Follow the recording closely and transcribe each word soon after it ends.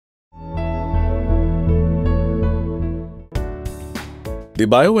The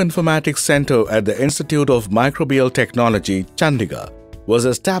Bioinformatics Center at the Institute of Microbial Technology, Chandigarh, was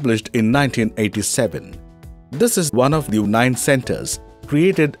established in 1987. This is one of the 9 centers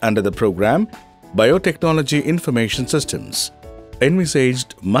created under the program Biotechnology Information Systems,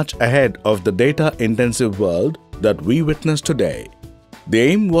 envisaged much ahead of the data-intensive world that we witness today. The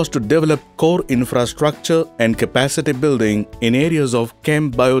aim was to develop core infrastructure and capacity building in areas of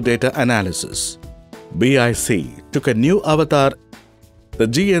chem biodata analysis. BIC took a new avatar. The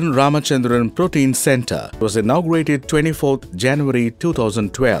G.N. Ramachandran Protein Center was inaugurated 24th January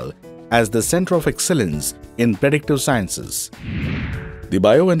 2012 as the Center of Excellence in Predictive Sciences. The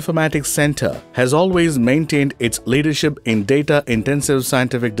Bioinformatics Center has always maintained its leadership in data-intensive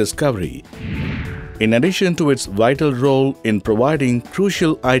scientific discovery, in addition to its vital role in providing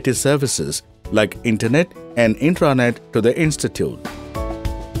crucial IT services like Internet and Intranet to the Institute.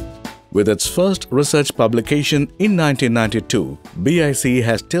 With its first research publication in 1992, BIC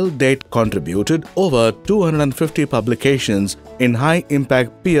has till date contributed over 250 publications in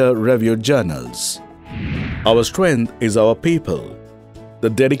high-impact peer-reviewed journals. Our strength is our people, the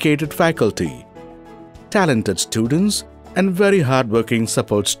dedicated faculty, talented students, and very hardworking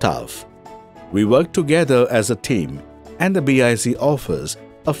support staff. We work together as a team, and the BIC offers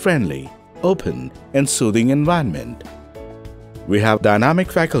a friendly, open, and soothing environment. We have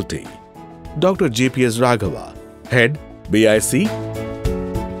dynamic faculty. Dr. GPS Raghava, Head, BIC.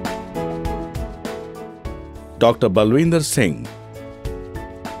 Dr. Balwinder Singh.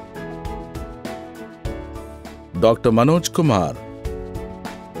 Dr. Manoj Kumar.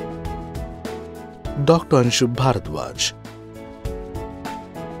 Dr. Anshu Bharadwaj.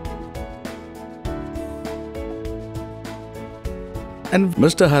 And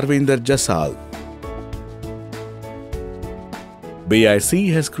Mr. Harvinder Jasal.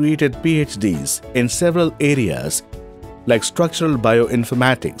 BIC has created PhDs in several areas like structural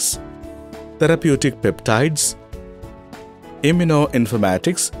bioinformatics, therapeutic peptides,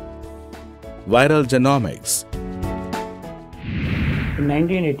 immunoinformatics, viral genomics. In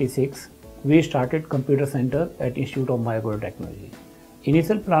 1986, we started Computer Center at Institute of Microbial Technology.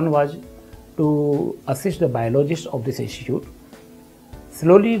 Initial plan was to assist the biologists of this institute.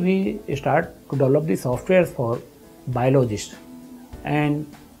 Slowly we start to develop the software for biologists, and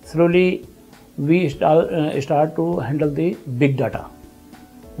slowly we start to handle the big data,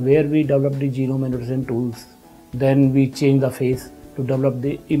 where we develop the genome annotation tools. Then we change the phase to develop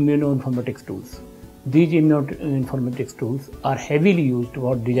the immunoinformatics tools. These immunoinformatics tools are heavily used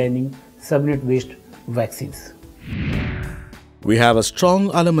for designing subunit-based vaccines. We have a strong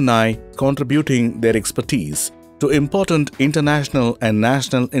alumni contributing their expertise to important international and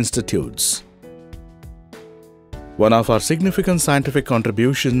national institutes. One of our significant scientific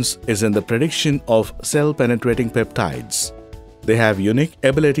contributions is in the prediction of cell-penetrating peptides. They have unique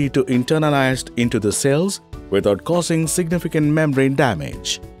ability to internalize into the cells without causing significant membrane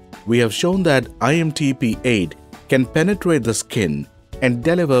damage. We have shown that IMTP8 can penetrate the skin and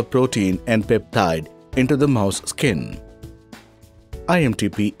deliver protein and peptide into the mouse skin.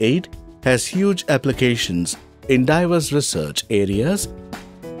 IMTP8 has huge applications in diverse research areas.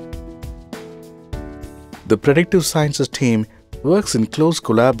 The Predictive Sciences team works in close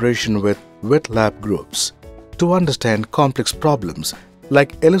collaboration with wet lab groups to understand complex problems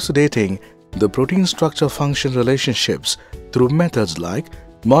like elucidating the protein structure-function relationships through methods like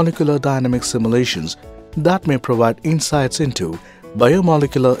molecular dynamic simulations that may provide insights into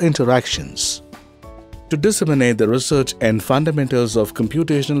biomolecular interactions. To disseminate the research and fundamentals of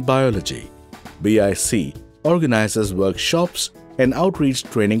computational biology, BIC organizes workshops and outreach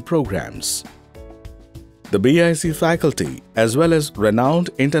training programs. The BIC faculty as well as renowned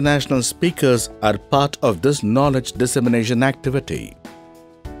international speakers are part of this knowledge dissemination activity.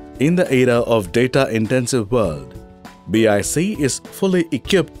 In the era of data-intensive world, BIC is fully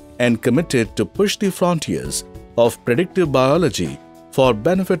equipped and committed to push the frontiers of predictive biology for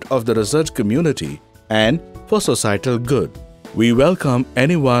benefit of the research community and for societal good. We welcome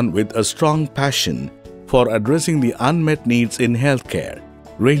anyone with a strong passion for addressing the unmet needs in healthcare,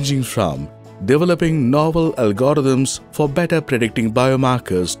 ranging from developing novel algorithms for better predicting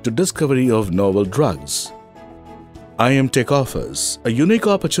biomarkers to discovery of novel drugs. IMTech offers a unique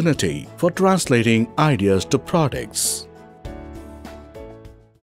opportunity for translating ideas to products.